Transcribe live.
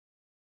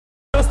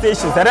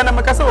stations. And then I'm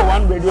a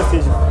one radio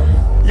station.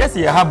 Yes,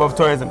 a hub of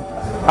tourism.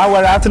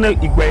 Our alternate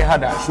Igwe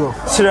had a show.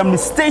 Shiram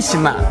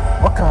station now.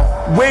 Okay.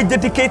 We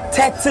dedicate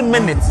 30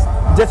 minutes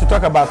just to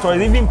talk about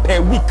tourism, even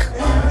per week.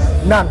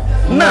 None.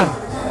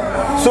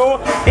 So,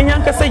 in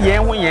Yankasa,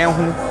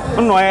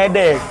 no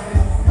idea.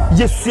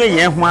 Yes,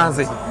 say,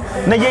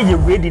 na ye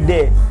ready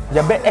there.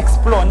 You be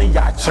explore ne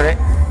yachre.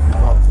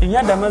 In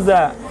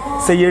Yadamaza,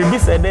 say you be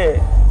said there.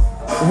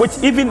 Which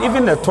even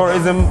the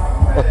tourism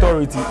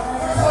authority.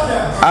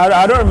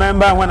 I don't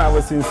remember when I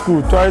was in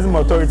school. Tourism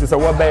authorities said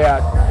what they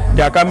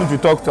are coming to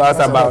talk to us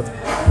about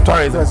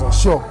tourism.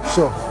 Sure.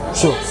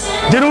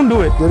 They don't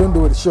do it.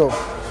 Sure.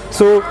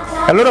 So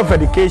a lot of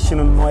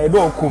education no I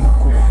don't come.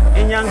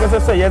 In Yankasa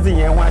say yes,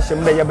 you want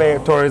them there. You be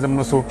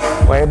tourism so.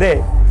 Why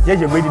there?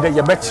 You ready there?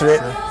 You be chre.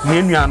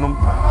 Menuanum.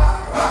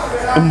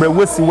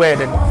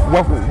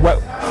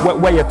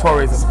 Where your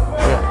tourism?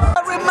 Yeah.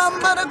 I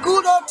remember the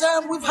good old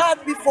time we've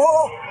had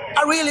before.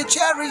 I really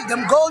cherish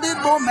them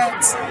golden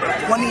moments.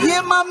 When you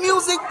hear my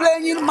music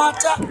playing in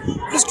Mata,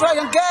 please try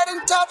and get in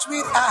touch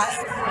with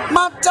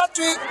Mata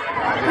Tweet,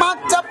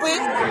 Mata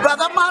Tweet,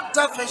 brother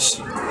Mata Fish,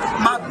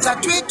 Mata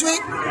Tweet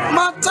Tweet,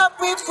 Mata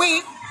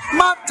Tweet,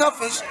 Mata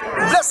Fish.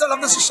 Bless all of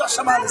the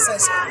Shashamali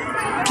says.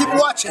 Keep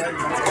watching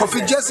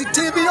Kofy Jesse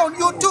TV on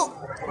YouTube.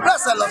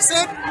 Bless all of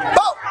Sid.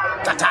 Bow.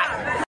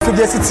 Kofy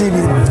Jesse TV.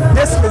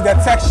 This is the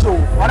tech show.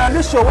 And on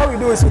this show, what we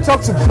do is we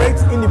talk to great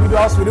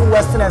individuals within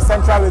Western and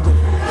Central region.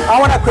 I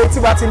want a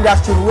creative art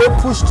industry we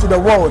push to the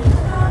world.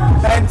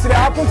 And today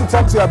I happen to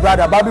talk to your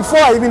brother. But before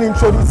I even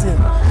introduce him,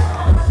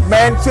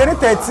 man,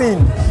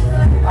 2013,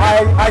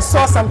 I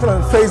saw something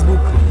on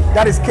Facebook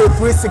that is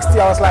K360.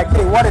 I was like,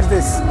 hey, what is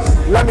this?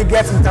 Let me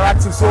get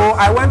interactive. So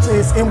I went to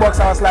his inbox.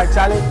 I was like,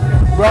 Charlie,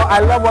 bro, I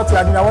love what you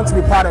are doing. I want to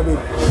be part of it.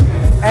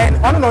 And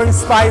I don't know,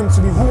 inspire him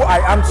to be who I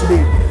am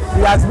today.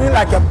 He has been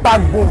like a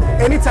backbone.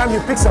 Anytime he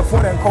picks a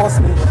phone and calls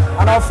me,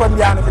 and I'm from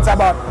there, it's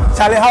about,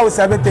 Charlie, how is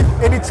everything?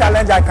 Any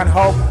challenge I can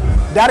help.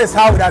 That is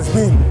how it has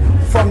been.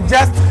 From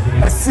just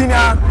a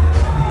senior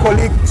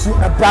colleague to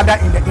a brother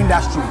in the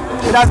industry.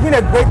 It has been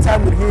a great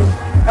time with him.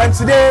 And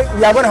today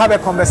we are going to have a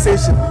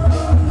conversation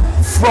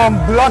from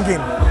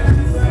blogging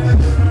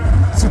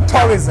to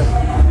tourism.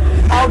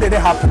 How did it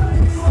happen?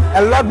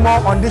 A lot more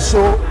on this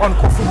show on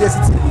Kofy Jesse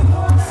TV.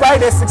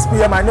 Friday 6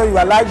 p.m. I know you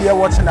are live here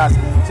watching us.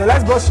 So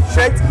let's go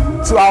straight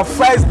to our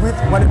first bit.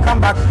 When we come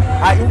back,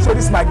 I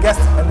introduce my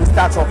guest and we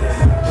start talking.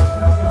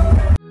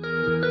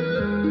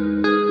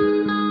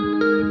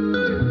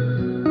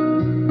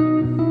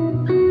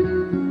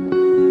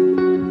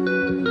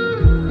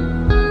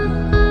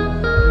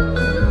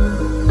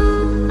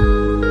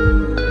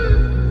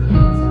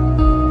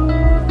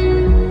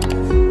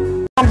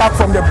 Back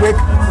from the break.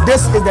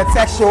 This is the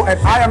tech show and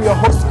I am your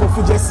host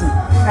Kofy Jesse.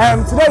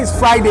 Today is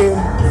Friday.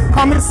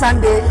 Coming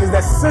Sunday is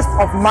the 6th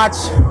of March,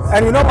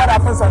 and you know what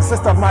happens on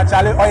 6th of March,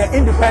 or your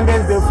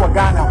Independence Day for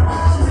Ghana.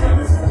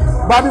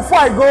 But before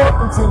I go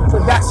into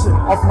introduction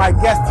of my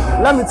guest,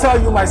 let me tell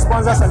you my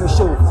sponsors on the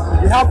show.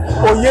 We have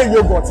Oye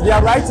Yogurt. They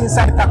are right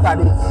inside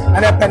Takade,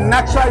 and they're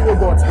natural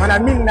yogurt. When I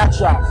mean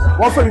natural,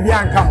 what for you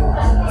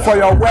for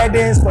your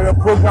weddings, for your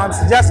programs,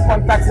 just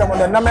contact them on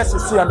the numbers you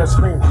see on the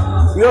screen.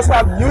 We also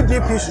have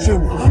UDP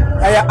Stream.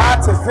 Your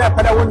artists, make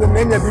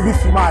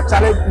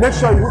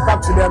sure you hook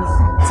up to them.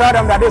 Tell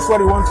them that this is what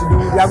you want to do.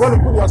 They are going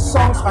to put your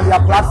songs on their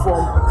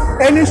platform.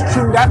 Any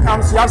stream that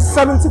comes, you have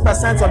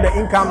 70% of the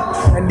income,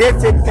 and they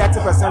take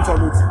 30%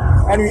 of it.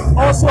 And we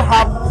also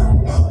have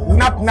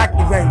Knock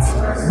events.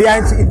 They are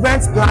into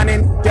events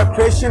planning,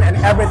 decoration, and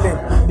everything.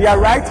 They are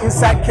right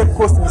inside Cape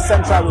Coast in the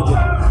Central region.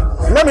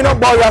 Let me not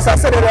bore you. As I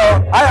said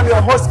earlier, I am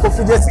your host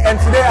Kofy Jesse, and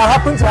today I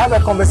happen to have a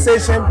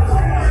conversation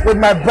with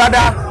my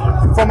brother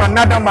from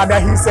another mother.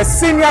 He's a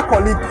senior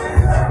colleague.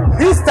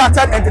 He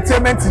started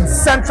entertainment in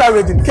Central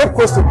region, Cape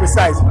Coast to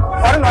precise.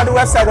 I don't know the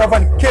website of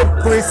Cape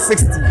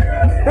 360.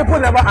 People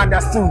never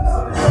understood.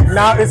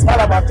 Now it's all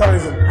about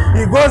tourism.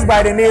 He goes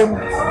by the name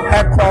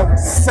EKow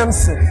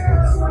Simpson.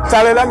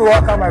 Charlie, let me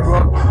welcome my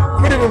bro.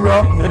 Good evening,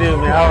 bro. Good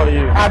evening. How are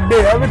you? I'm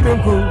there. Everything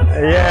cool?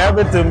 Yeah,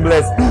 everything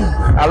blessed.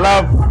 I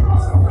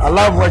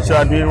love what you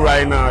are doing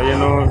right now. You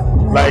know,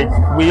 like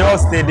we all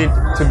stated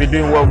to be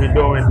doing what we're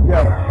doing,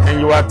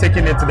 and you are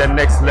taking it to the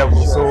next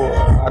level. So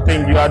I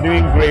think you are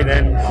doing great,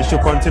 and you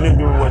should continue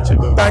doing what you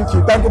do. Thank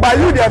you. But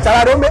you there,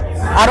 Charlie,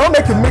 I don't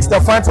make you mix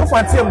the fun. So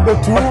fun, team go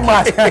too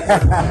much.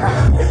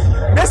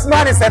 This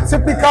man is a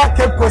typical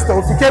Cape Coaster.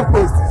 If you Cape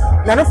Coast,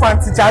 you know,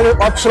 fancy Charlie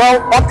or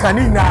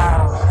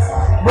Canina.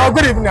 Bro,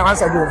 good evening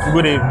once again.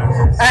 Good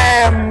evening.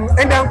 And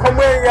then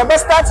you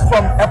best start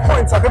from a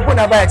point that people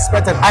never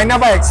expected. I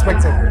never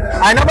expected.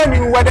 I never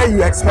knew whether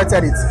you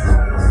expected it.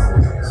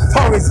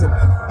 Tourism.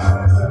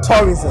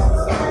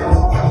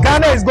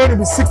 Ghana is going to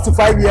be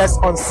 65 years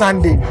on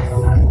Sunday.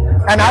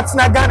 And that's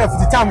not Ghana for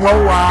the time.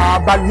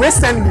 But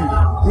recently,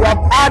 you have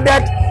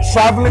added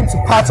traveling to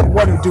part of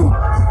what you do.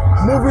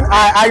 Moving,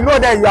 I know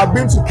that you have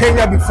been to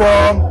Kenya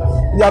before.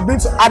 You have been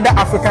to other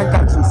African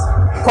countries.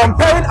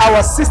 Comparing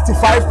our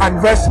 65th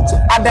anniversary to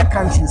other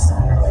countries,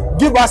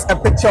 give us a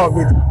picture of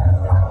it.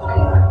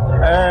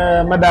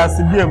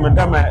 Madasidia,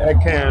 Madame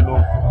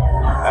Ekano.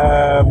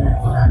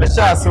 The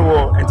chance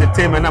for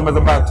entertainment and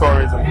about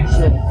tourism.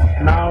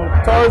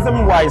 Now,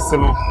 tourism wise,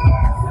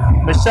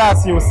 the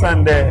chance you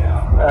send there,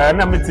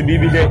 Namity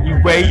Bibi,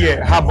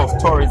 the hub of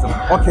tourism.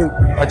 Okay,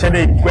 but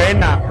they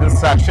Guena,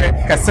 Sache,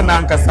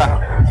 Casana, Casa,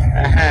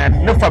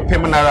 no for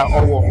Pimanara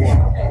or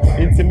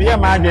into me,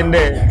 imagine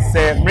there,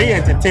 say, me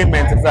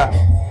entertainment is that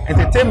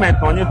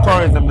entertainment on your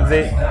tourism is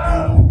a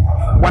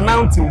 1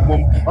 ounce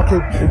boom. Okay,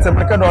 it's a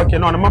record okay,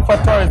 no, I'm for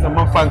tourism,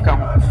 I'm for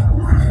come.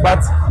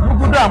 But we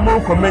could have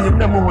more commenting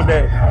with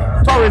the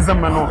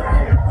tourism and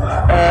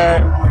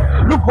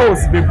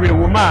loopholes be brave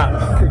woman.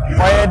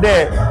 Why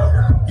there?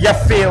 You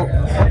fail.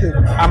 Okay.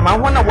 I'm I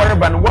want to worry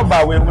about what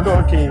about when we do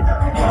okay.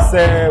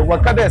 Say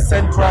what kind of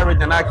central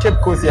region? I Cape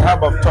Coast you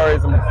have of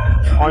tourism.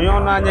 On your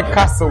nine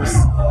castles.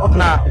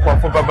 Now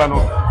for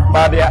Babano.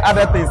 But there are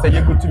other things that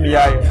you go to me.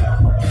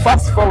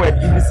 Fast forward,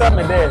 you decide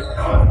me there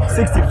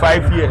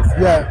 65 years.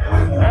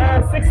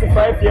 Yeah.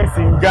 65 years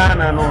in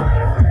Ghana, no.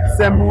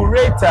 Say more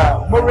rate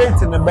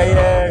in the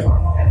bay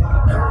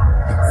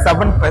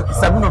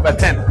 7 over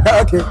 10.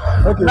 Okay.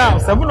 Okay. Now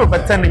 7 over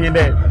 10 in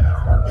there.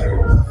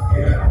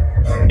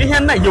 Here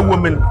na your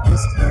woman.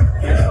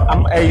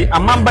 A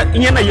member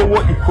here na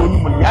your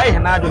economy. I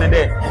na do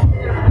there.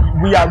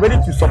 We are ready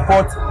to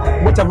support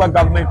whichever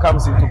government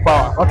comes into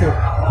power. Okay.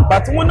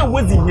 But when I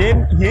was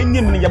here,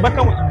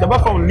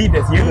 from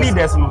leaders,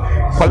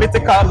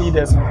 political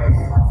leaders.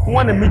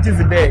 When the meetings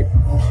there,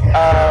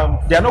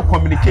 they are not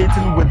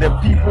communicating with the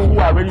people who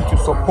are ready to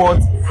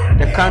support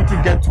the country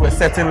get to a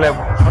certain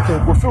level. Okay,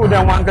 we feel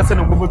that one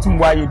person will go to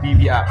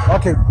BBR.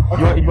 Okay,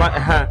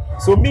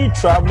 So me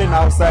traveling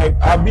outside,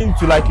 I've been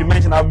to, like you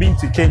mentioned, I've been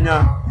to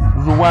Kenya,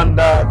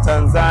 Rwanda,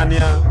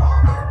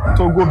 Tanzania,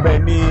 Togo,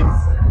 Benin,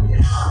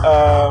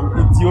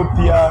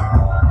 Ethiopia,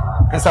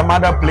 and some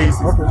other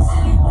places.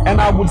 Okay. And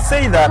I would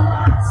say that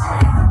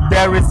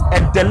there is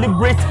a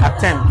deliberate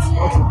attempt.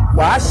 Okay.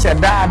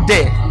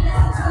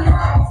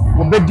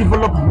 Will be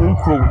developed in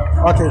Crow.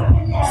 Okay.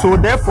 So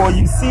therefore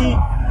you see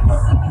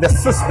the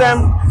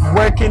system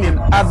working in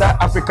other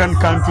African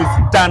countries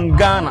than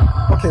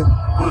Ghana. Okay.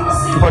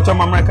 But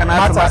American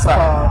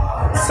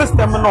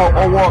system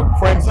or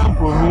for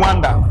example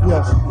Rwanda.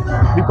 Yes.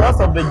 Because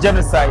of the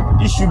genocide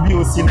issue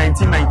BOC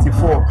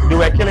 1994, they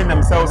were killing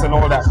themselves and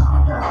all that.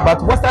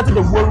 But what started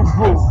the world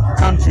grow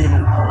country?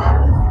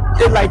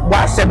 It's like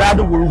what said that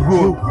will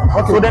grow.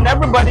 Okay. So then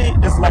everybody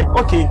is like,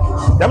 okay,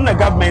 them the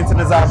government in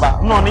the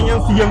Zaba. No,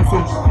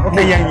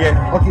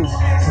 okay.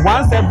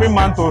 Once every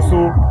month or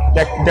so,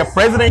 the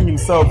president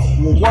himself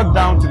will walk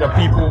down to the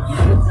people,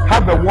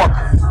 have a walk.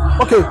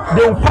 Okay,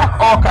 they will park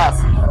all cars.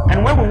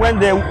 And when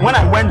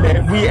I went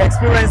there, we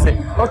experienced it.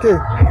 Okay.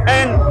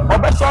 And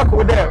shock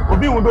over there,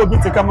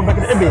 to come back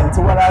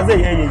to what I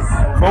say.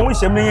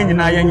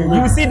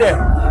 You see that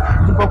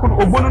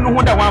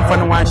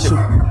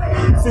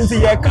since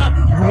you can't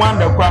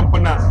Rwanda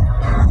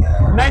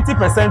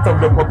 90% of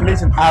the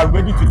population are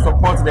ready to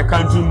support the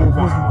country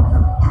movement.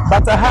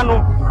 But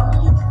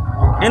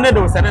and they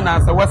was saying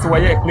answer what's why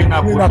you clean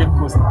up Cape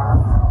Coast.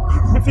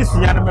 If you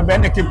see a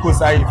Cape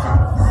Coast,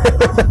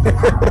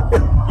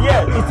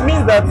 yeah, it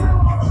means that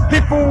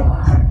people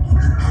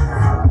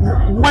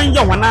when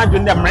you wanna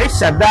do them may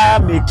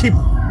keep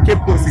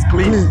Cape Coast is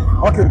clean.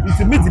 Okay. It's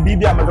a meet the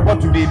baby I'm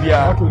about to baby.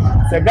 Okay.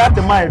 So got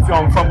the mind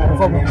from.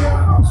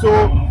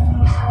 So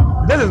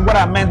this is what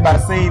I meant by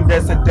saying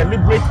there's a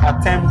deliberate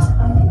attempt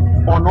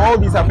on all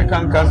these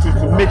African countries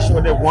to make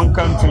sure that one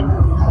country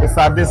is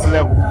at this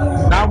level.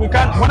 Now we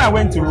can't. When I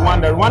went to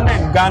Rwanda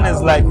and Ghana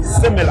is like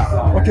similar.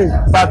 Okay.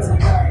 But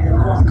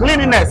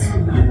cleanliness,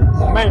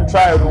 men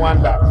try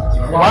Rwanda.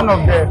 Wow. One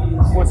of the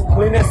most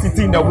cleanest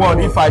city in the world,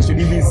 if I should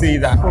even say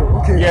that.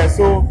 Oh, okay. Yeah.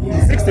 So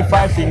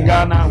 65 in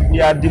Ghana,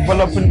 we are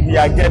developing, we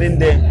are getting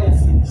there.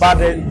 But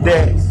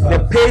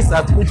the pace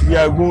at which we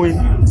are going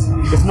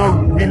is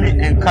not really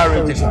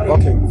encouraging.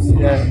 Okay.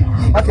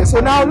 Yeah. Okay. So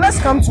now let's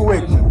come to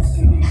it.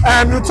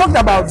 You talked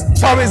about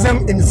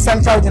tourism in the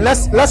central region.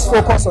 Let's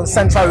focus on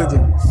central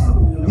region.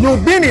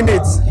 You've been in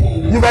it.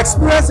 You've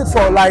experienced it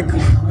for like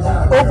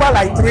over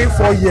like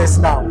 3-4 years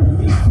now.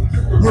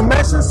 You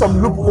mentioned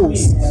some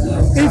loopholes.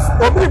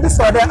 If this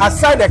or that,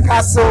 aside the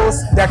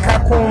castles, the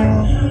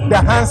Kakum, the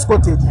Hans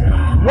Cottage,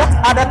 what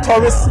other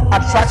tourist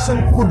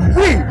attraction could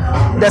we,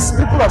 the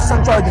people of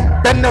Central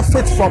region,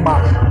 benefit from?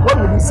 What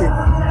would you say?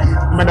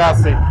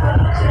 Medase,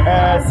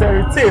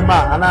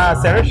 Seritema, and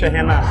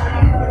Sereshena.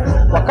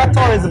 Waka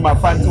tourism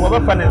fancy,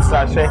 whatever finance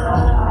sashay.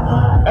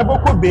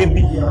 Eboko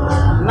baby,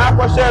 na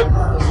kwashe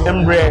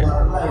embre,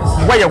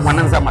 waya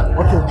wananzama.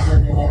 Okay.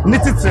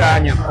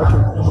 Nititranya.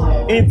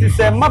 Okay. It is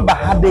a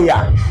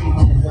mabahadeya.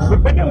 We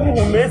pay the who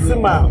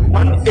mesima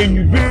one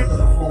enyubi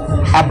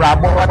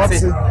abrabo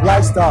what's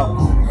lifestyle.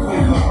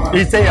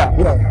 It's a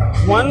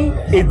one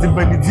is the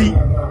benedi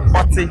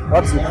what's it?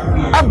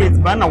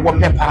 Abit bana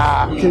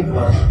wapepa.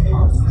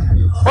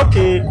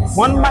 Okay,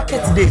 one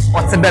market day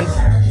what's then?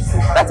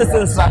 That is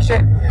in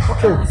sachet.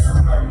 Okay.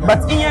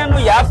 But in no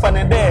ya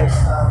fan there.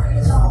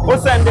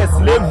 Also and the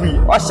slavery,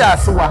 Osha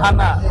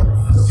Suwahana,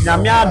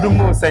 nyame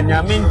adumo se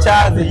nyame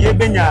ncha de ye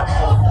benya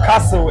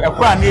castle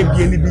ekwa na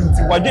ebie ni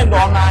binti wodwe ndo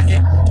na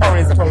anye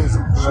tourism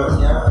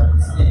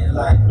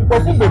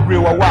Kofi bebre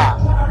wa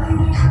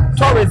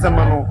tourism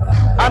no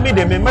ami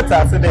de me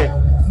meta se de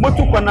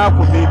motu kwana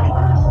ko baby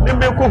ne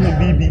me ko hu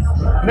bibi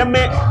ne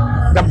me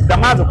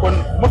damazo kon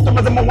motu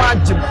me mo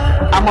wajim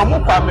ama mo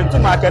kwa me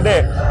tuma ka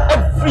de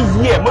every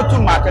year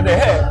motu ma ka de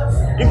hey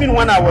even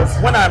when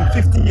I'm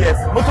 50 years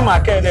motu ma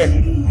ka de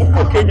mo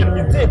ko Kenya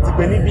me date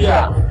beni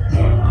bia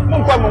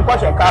mo kwa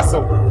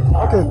castle.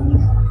 Okay.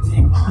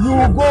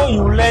 You go,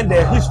 you learn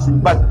the history,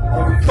 but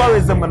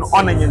tourism and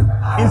honoring.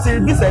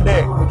 Until this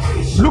day,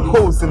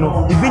 loopholes, you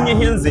know, even your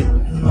hands,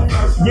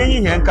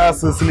 yen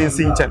castles in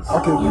Sinchen.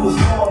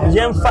 Okay.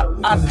 Yen for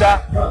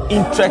other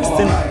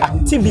interesting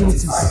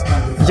activities.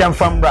 Yen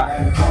Fambra.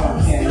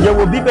 You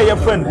will be by your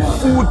friend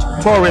food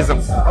tourism.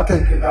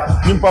 Okay.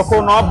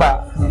 Impako Noba,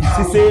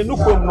 she say, look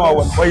home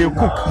no or you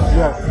cook.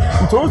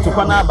 Yeah. Told to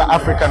Panaba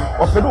African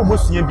or Peru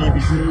Muslim baby.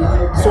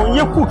 So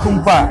you cook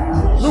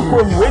look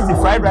home, where's the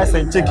fried rice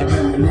and chicken.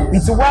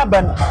 It's a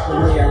waban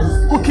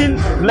cooking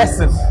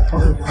lesson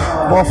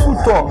or food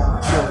tour.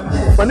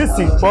 For this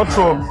thing,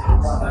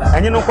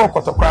 and you know,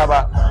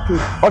 Kokotokraba.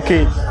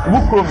 Okay,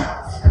 Wukrum,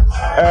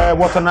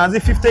 what an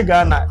 50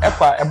 Ghana,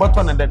 a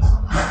button and then.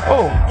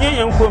 Oh,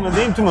 young woman,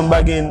 the intimate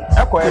bargain,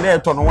 acquire there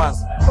ton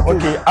once.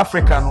 Okay,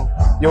 African,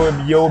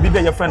 you'll be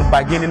your friend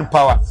bargaining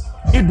power.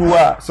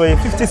 Idua, so a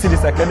 50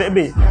 cities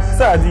academy.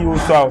 So as you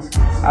saw,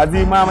 as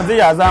the mamma, they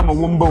are a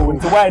wombo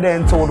into why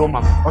they told them.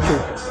 Okay.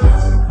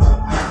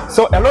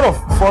 So a lot of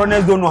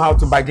foreigners don't know how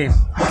to bargain.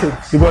 Okay.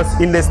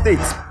 Because in the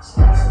States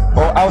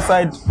or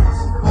outside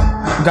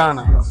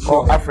Ghana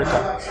or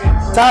Africa,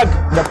 tag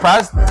the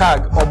price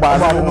tag or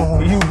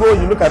you go,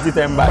 you look at it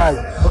and buy.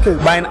 Okay.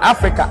 But in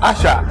Africa,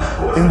 Asha,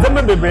 in the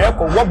Mebebe,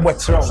 what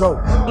what's wrong? So,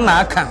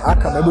 I can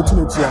able to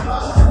meet you.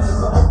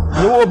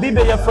 You will be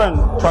your friend,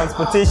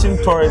 transportation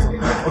tourism.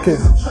 Okay.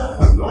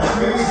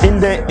 In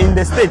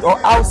the state or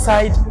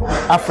outside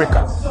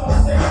Africa,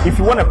 if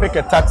you want to pick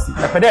a taxi,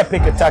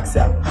 pick a taxi.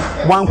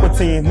 One could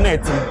say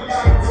net.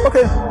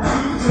 Okay.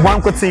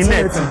 One could say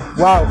net.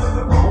 Wow.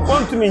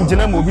 Want to mean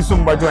Jenna will be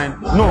some join.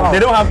 No, wow. They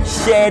don't have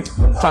shared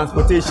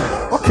transportation.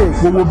 Okay.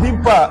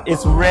 Wobimpa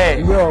is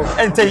rare.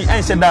 And tell you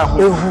and shut down.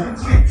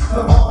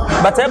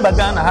 But I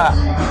began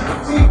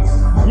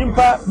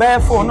Yimpa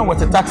therefore no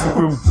what a taxi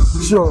room.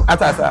 Sure.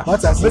 Atasa.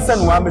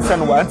 Listen one.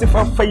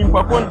 Antifa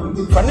Yimpa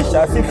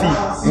Fanisha Sifi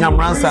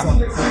Nyamransa.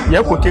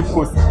 Yako Cape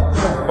Coast.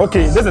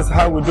 Okay, this is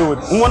how we do it.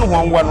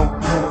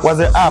 111 was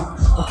an app.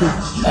 Okay.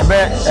 A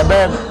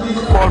bear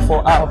call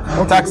for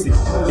app taxi.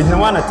 It's the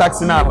one a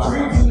taxi number.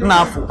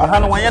 Nafu. I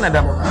had one of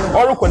them.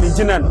 All the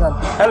Jinan.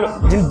 Hello,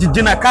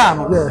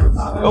 Jinakano.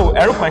 Oh,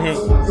 Erupa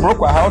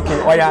Morocco.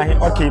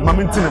 Okay,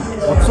 Mamintinum.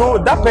 So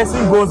that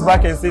person goes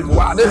back and says,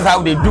 wow, this is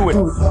how they do it.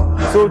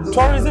 So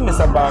tourism is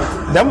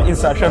about them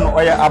instruction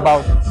or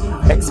about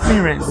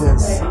experience.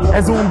 Yes.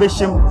 As we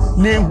beshim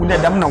name who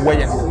them na way.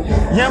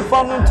 Yan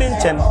found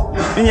tension.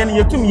 Yan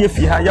yetum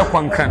yefi ha ya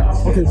kwankran.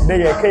 Okay.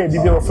 They are kay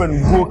bibi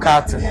often go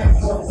kart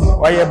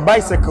or a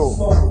bicycle,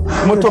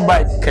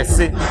 motorbike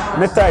kese.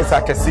 Meta is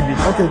a kesibi.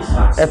 Okay.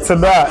 It's a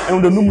bar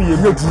and the numu ye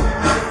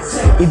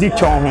Idi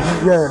chon.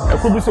 Yeah.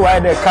 Could be so why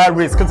the car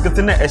race because it's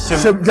a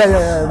ship.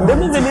 Yeah.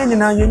 Them is the name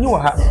na you know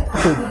ha.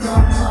 Okay.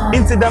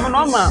 Into them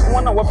no man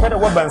one of better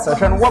weapons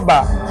and what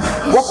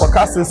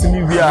castles in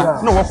Libya,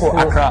 no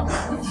what Accra.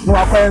 No,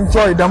 I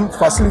enjoy them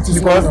facilities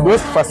because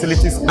those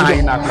facilities are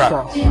in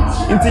Accra.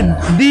 Indeed,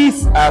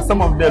 these are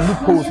some of the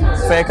loopholes.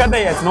 So I can't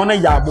yet know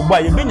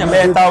but you've been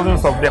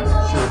thousands of them.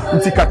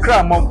 Okay,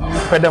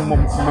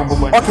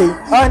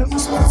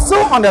 and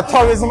so on the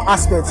tourism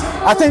aspect,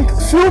 I think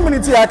few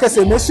minutes I can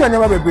say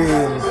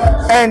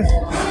and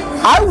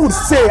I would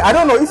say, I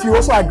don't know if you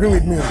also agree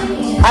with me,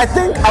 I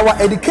think our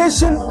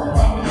education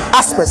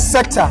aspect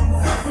sector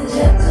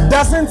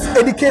doesn't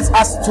educate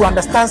us to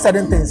understand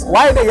certain things.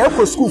 Why they go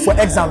to school for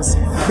exams?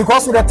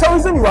 Because with the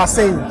tourism you are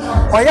saying,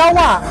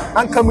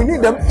 and can we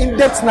need them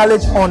in-depth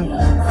knowledge on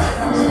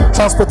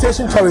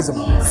transportation tourism,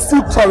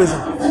 food tourism.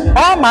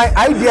 All my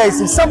idea is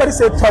if somebody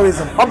say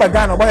tourism, about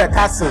Ghana, about a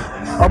castle,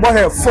 about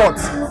her fort,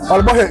 or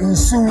about her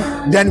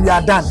insu, then we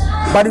are done.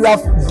 But you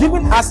have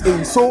given us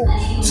a so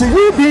to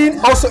you being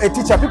also a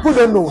teacher, people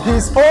don't know he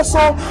is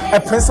also a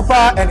principal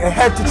and a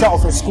head teacher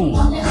of a school.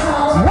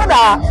 What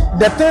are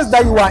the things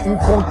that you are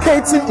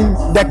inculcating in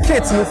the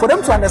kids for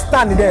them to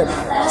understand them?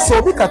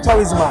 So big a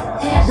tourism,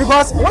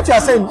 because what you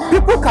are saying,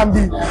 people can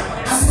be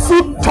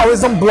food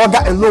tourism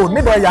blogger alone,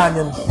 maybe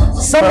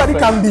somebody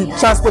can be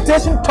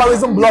transportation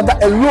tourism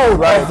blogger alone,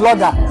 right? Or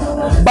vlogger,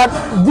 but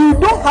we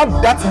don't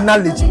have that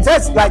knowledge.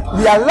 Just like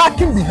we are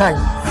lacking behind.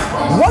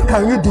 What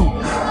can we do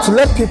to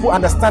let people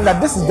understand that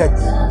this is the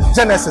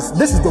genesis,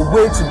 this is the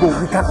way to go?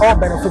 We can all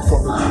benefit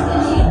from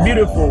it.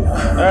 Beautiful.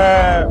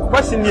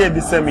 Question here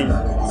the same.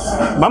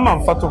 Mama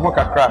Fatu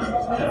Mokakra.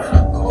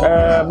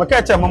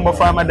 Makacha Mamba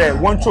Farmer there,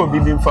 one show be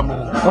from me.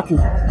 Okay.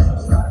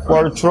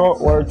 What's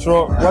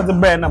the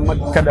band of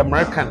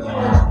American?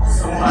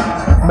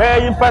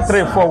 Bear in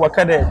Patre for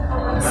Wakade.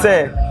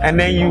 say, and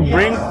then you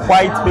bring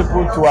white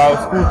people to our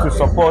school to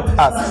support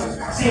us.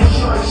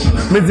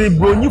 Maybe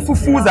brony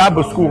fufu's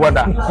abo school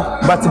wada,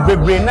 but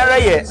bebre nara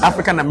ye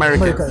African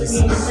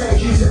Americans.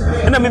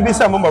 And maybe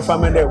some member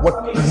family there what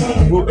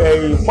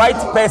a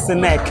white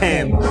person there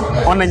came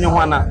on any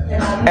one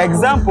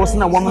examples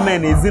na one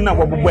man is in a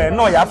boy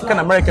no African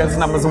Americans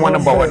na must one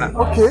about one.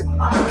 Okay.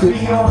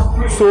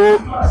 So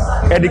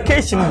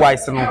education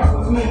wise no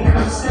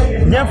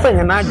yan fa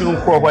yan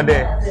adwon ko over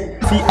there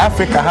fi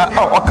Africa ha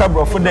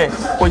okabro for there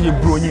on you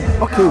brony.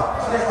 Okay.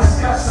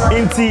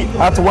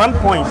 At one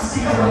point,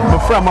 my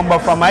friend member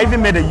farm, I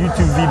even made a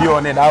YouTube video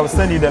on it. I will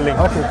send you the link.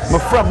 Okay. My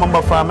friend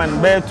member farm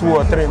and bear 2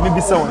 or 3,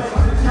 maybe 7.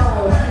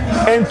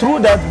 And through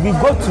that, we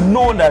got to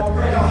know that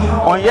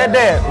on your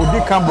there will be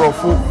Cambro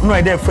food, no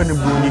idea friend of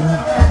Bruni,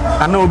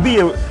 and there will be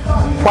a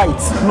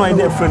white, no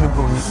idea friend of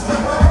Bruni.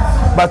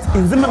 But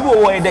in the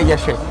middle way there,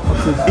 yes,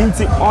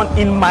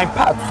 on my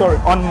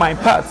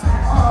part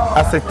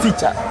as a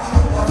teacher,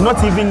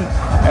 not even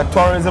a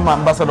tourism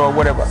ambassador or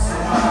whatever.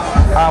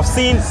 I've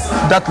seen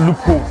that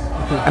loophole,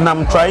 and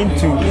I'm trying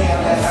to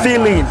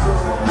fill in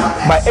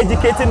by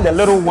educating the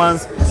little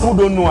ones who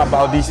don't know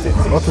about these things.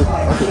 Okay.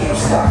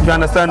 You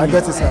understand? I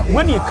get it, sir.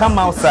 When you come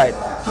outside,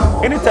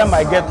 anytime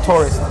I get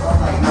tourists,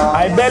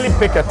 I barely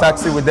pick a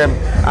taxi with them.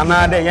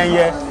 Another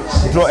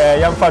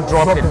yamfa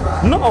dropping.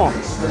 No,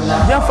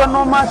 yamfa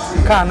normal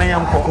car na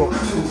yamko.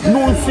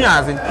 No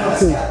fiancé.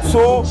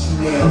 So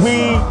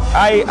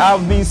I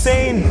have been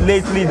saying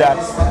lately that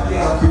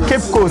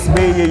Cape Coast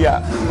Bay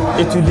Area,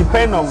 it will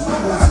depend on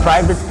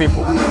private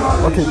people.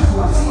 Okay.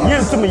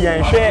 You to me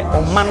and share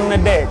on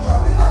man there,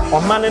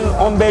 on man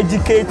on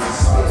educate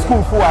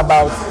school for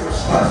about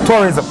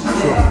tourism.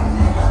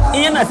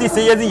 Ian as he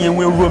says in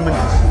women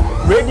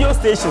radio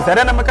stations. I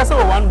don't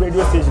know one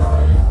radio station.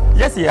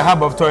 Yes, a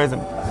hub of tourism.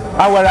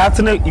 Our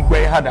Atene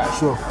EKow had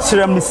sure.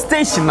 Serum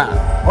station now.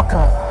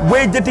 Okay.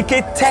 We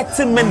dedicate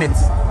 30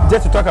 minutes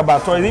just to talk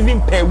about tourism,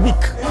 even per week.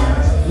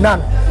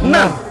 None.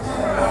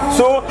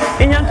 So,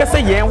 in Yanka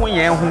say,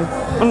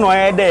 no,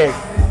 I there.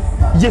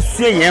 Yes,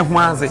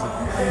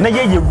 na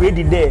ye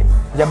ready there.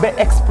 You be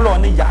explore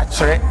na ya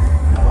chere.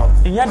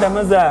 In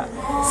Yadamaza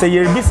say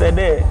you be said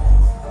there,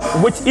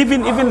 which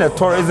even the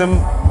tourism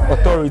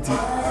authority.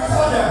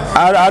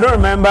 I don't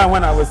remember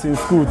when I was in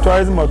school.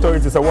 Tourism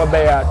authorities are what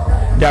they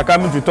are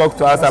coming to talk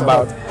to us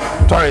about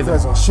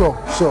tourism. Sure.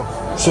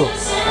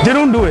 They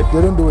don't do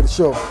it.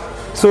 Sure.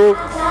 So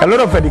a lot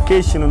of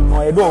education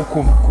no I don't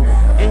come.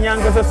 In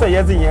Yanka say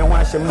yes, you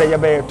want to share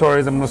the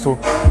tourism so.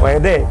 Why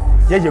there?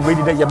 You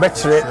ready there? You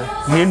better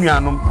me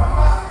nuanum.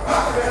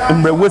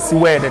 What's the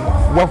word?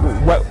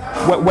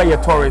 What your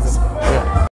tourism?